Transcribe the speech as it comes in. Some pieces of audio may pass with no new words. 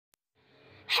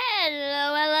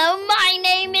Hello, my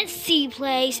name is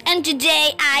C-Place, and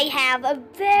today I have a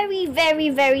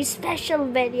very special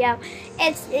video.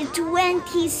 It's a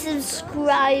 20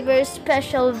 subscriber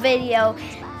special video.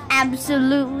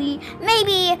 Absolutely.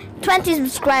 Maybe 20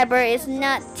 subscriber is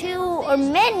not too or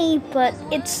many, but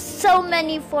it's so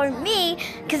many for me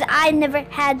because I never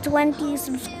had 20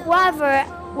 subscriber.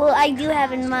 Well, I do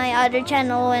have in my other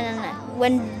channel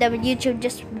when the YouTube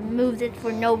just removed it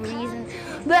for no reason.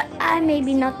 But I may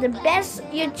be not the best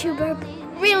YouTuber, but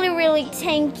really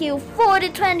thank you for the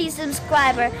 20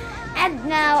 subscriber. And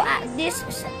now this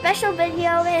special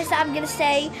video is I'm gonna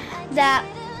say that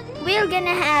we're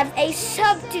gonna have a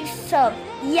sub to sub.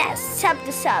 Yes, sub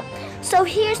to sub. So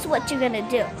here's what you're gonna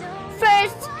do.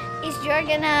 First is you're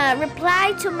gonna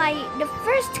reply to the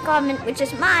first comment, which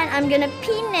is mine. I'm gonna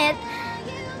pin it,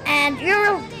 and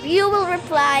you will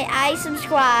reply I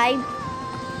subscribe,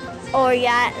 or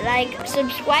like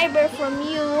subscriber from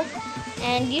you,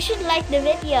 and you should like the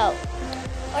video,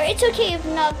 or it's okay if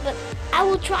not, but I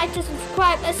will try to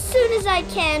subscribe as soon as I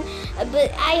can.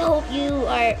 But I hope you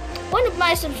are one of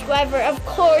my subscriber. Of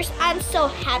course, I'm so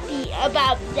happy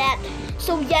about that.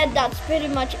 So yeah, that's pretty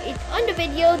much it on the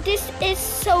video. This is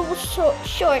so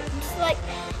short, it's like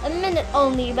a minute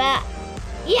only, but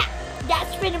yeah,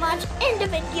 that's pretty much in the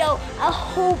video. I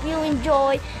hope you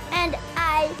enjoy, and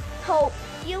I hope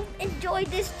you enjoy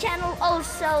this channel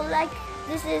also. Like,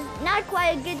 this is not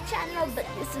quite a good channel, but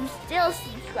you should still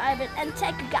subscribe it, and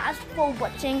thank you guys for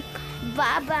watching.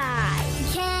 Bye bye.